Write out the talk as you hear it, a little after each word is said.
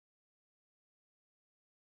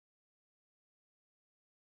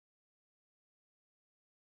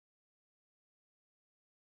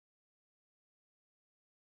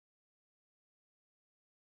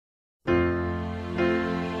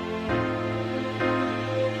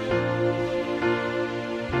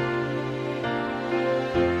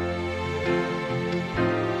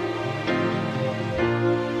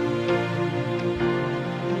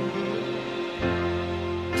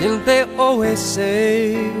always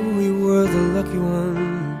say we were the lucky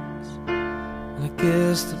ones, and I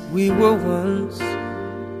guess that we were once,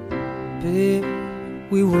 babe,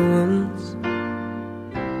 we were once.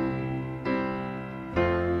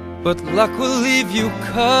 But luck will leave you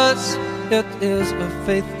 'cause it is a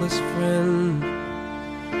faithless friend.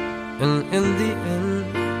 And in the end,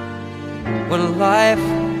 when life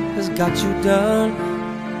has got you down,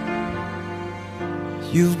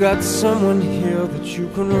 you've got someone here that you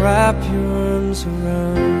can wrap your arms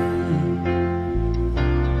around.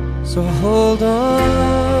 So hold on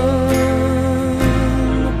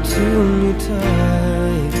to me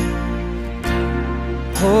tight.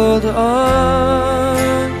 Hold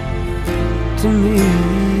on to me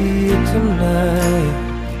tonight.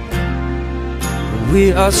 We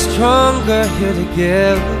are stronger here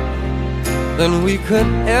together than we could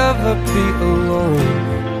ever be alone.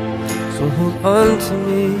 So hold on to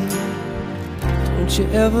me, don't you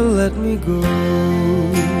ever let me go.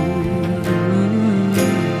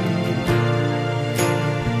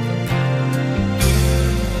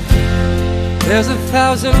 There's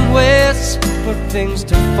 1,000 ways for things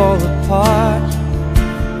to fall apart,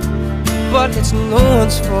 but it's no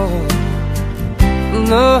one's fault.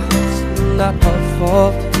 No, it's not our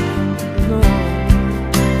fault. No.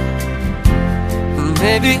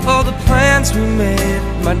 Maybe all the plans we made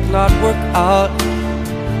might not work out,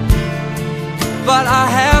 but I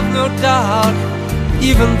have no doubt,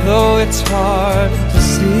 even though it's hard to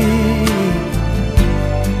see,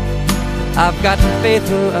 I've got faith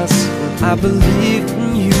in us, and I believe in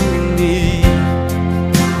you and me.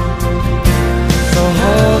 So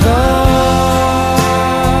hold on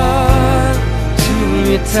to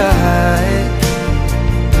me tight.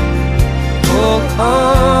 Hold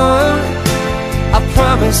on, I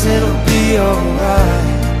promise it'll be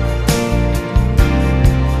alright.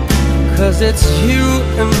 'Cause it's you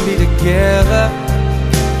and me together,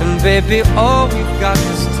 and baby, all we've got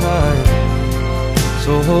is time.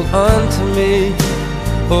 So hold on to me,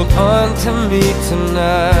 hold on to me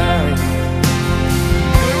tonight.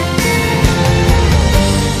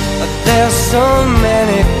 But there's so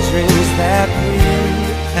many dreams that we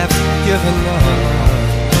have given up.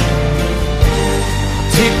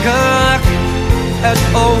 Take a look at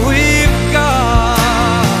all we've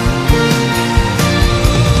got,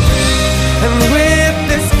 and with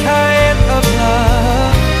this kind of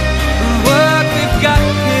love, and what we've got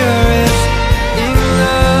here is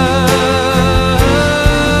enough.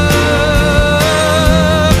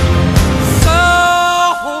 So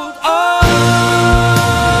hold on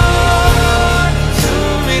to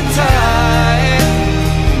me tight.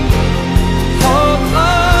 Hold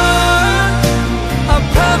on, I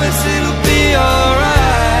promise it'll be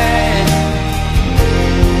alright.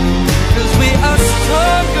 'Cause we are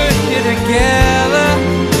stronger here together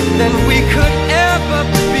than we could ever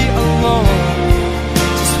be alone.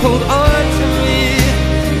 Just hold on to me,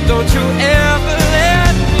 don't you ever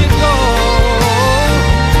let me go.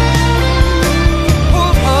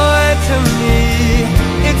 Hold on to me,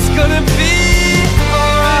 it's gonna be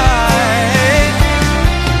alright.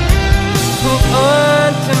 Hold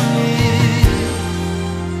on to me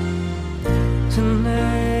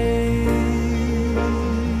tonight.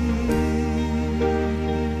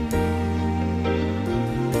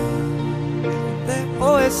 They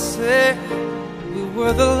always say we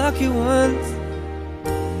were the lucky ones,